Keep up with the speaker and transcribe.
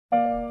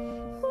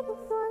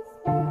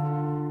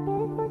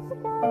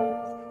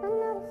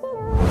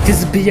This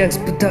is BX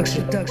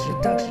production.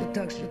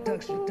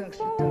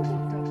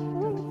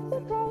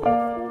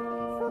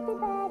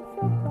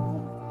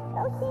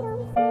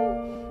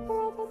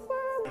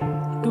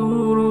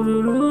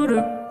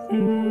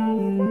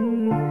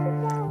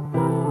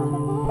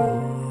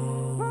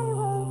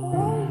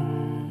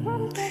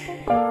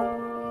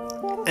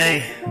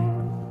 Hey,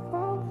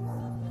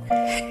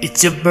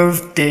 it's your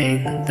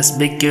birthday, let's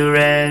make it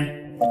red.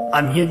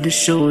 I'm here to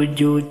show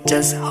you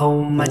just how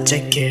much I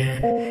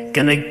care.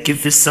 Gonna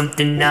give you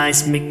something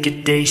nice, make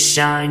your day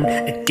shine.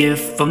 A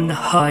gift from the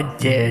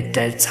heart, yeah,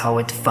 that's how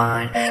I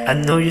define. I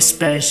know you're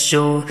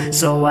special,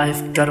 so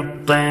I've got a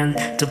plan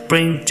to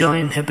bring joy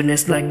and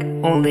happiness like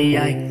only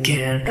I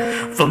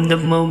can. From the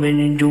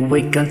moment you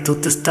wake until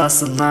the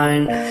stars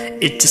align,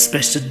 it's a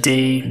special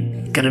day,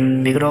 gotta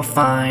make it all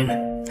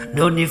fine.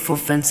 No need for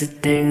fancy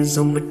things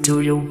or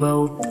material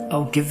wealth.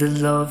 I'll give you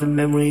love and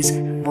memories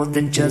more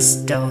than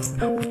just health.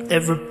 With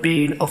every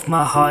beat of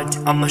my heart,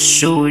 I'ma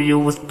show you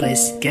with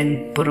bliss.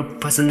 Can't put a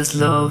price on this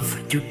love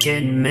you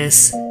can't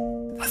miss.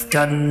 I've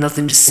got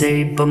nothing to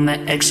say, but my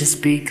actions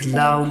speak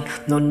loud.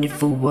 No need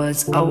for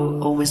words, I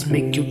will always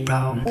make you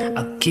proud.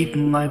 I'll keep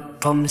my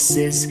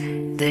promises,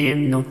 there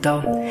ain't no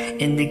doubt.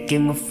 In the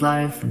game of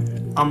life,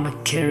 I'ma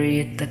carry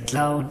it that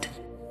loud.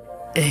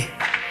 Hey,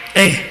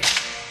 hey.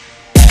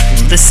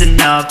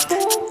 Listen up,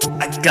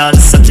 I got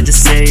something to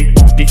say.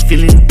 Be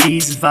feeling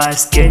these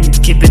vibes, can't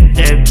keep it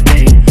there,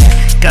 babe.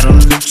 Gotta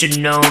let you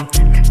know,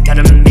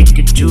 gotta make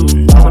it true.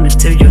 I wanna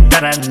tell you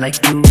that I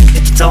like you,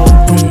 it's all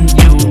from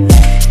you.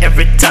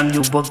 Every time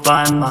you walk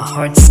by, my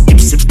heart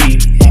skips a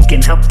beat. You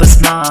can't help but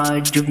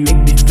smile, you make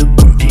me feel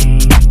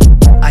complete.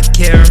 I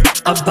care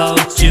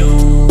about you,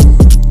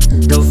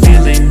 no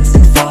feelings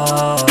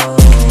involved.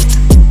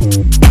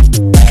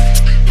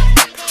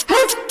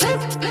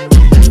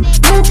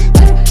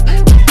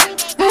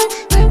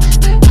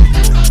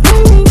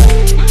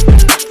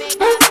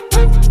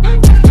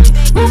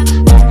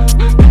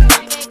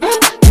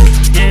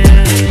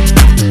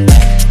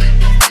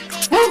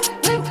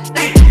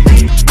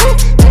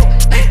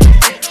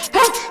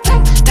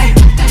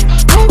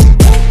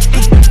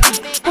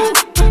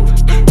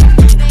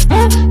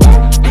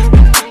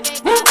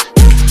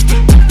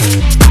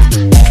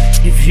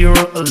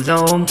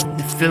 Alone,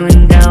 you're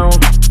feeling down,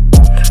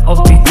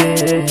 I'll be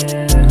there.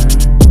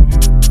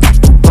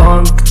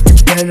 Bunk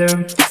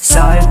together,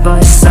 side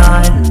by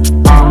side,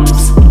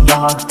 arms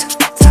locked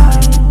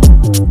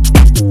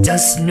tight.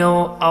 Just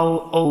know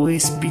I'll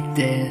always be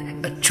there,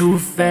 a true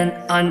fan,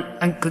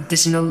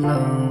 unconditional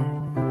love.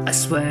 I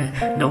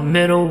swear, no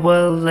matter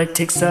what life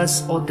takes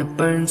us or the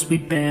burdens we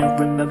bear,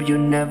 remember you're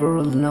never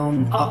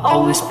alone, I'll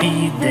always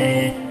be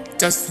there.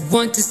 Just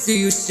want to see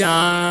you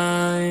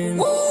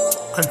shine.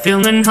 I'm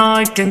feeling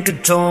high, can't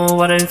control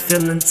what I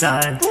feel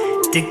inside.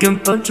 Thinking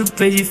about your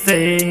pretty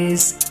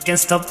face, can't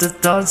stop the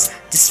thoughts,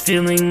 this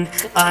feeling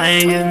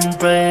I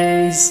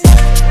embrace.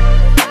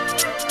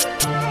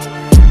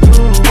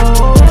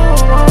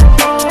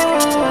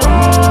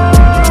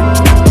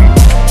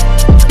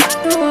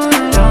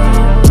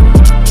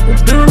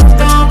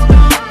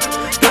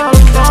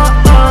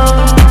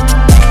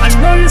 I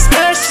know you're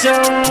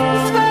special,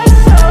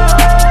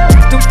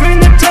 to bring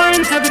the joy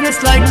and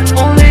happiness like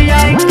only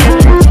I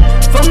can.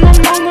 From the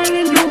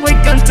moment you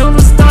wake until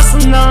the stars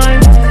align,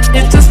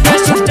 it's a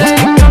special day,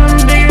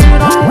 gonna make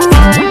it all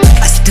fine.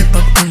 I step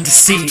up in the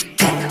seat,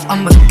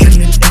 I'ma kill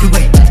it every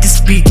way.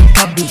 This beat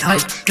got me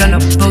hype, gonna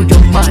blow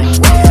your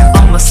mind.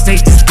 I'ma stay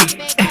this beat,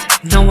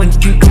 no one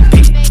can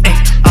compete.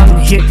 I'm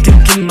here to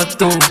kill my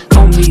throne,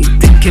 call me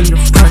the king of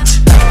punch.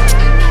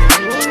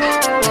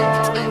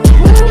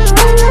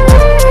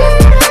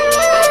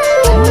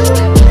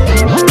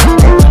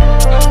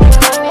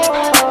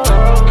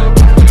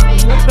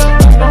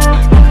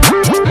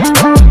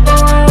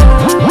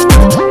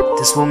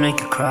 This won't make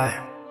you cry,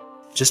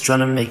 just trying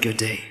to make your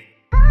day.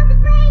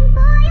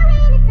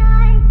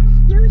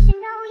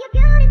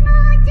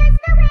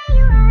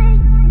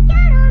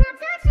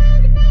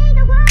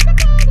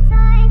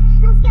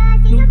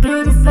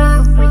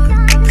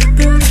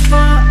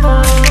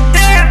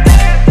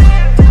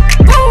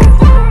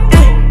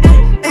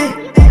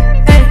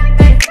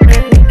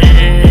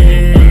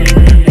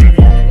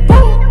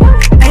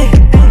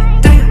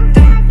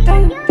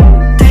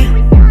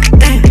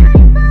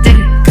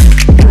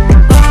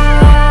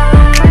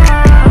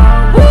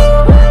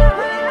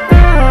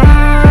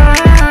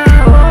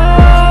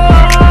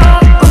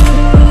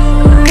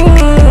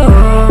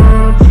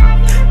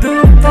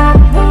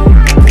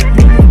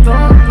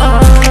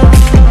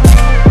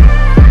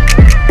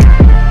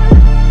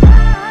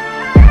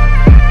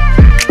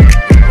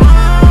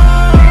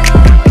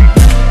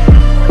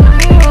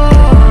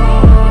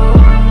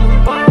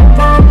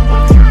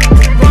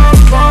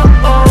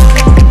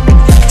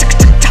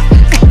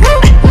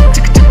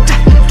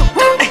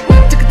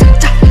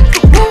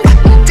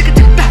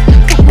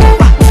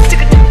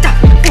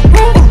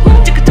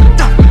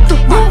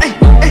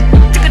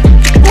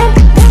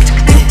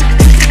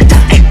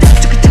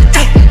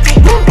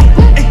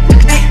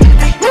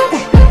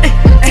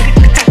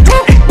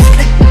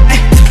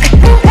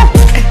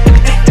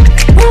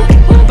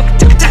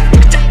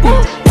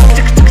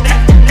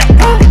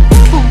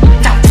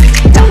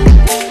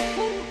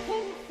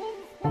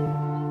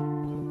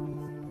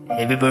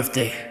 Happy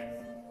birthday.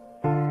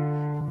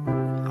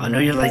 I know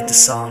you like the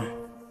song,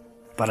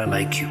 but I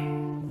like you.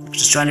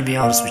 Just trying to be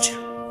honest with you.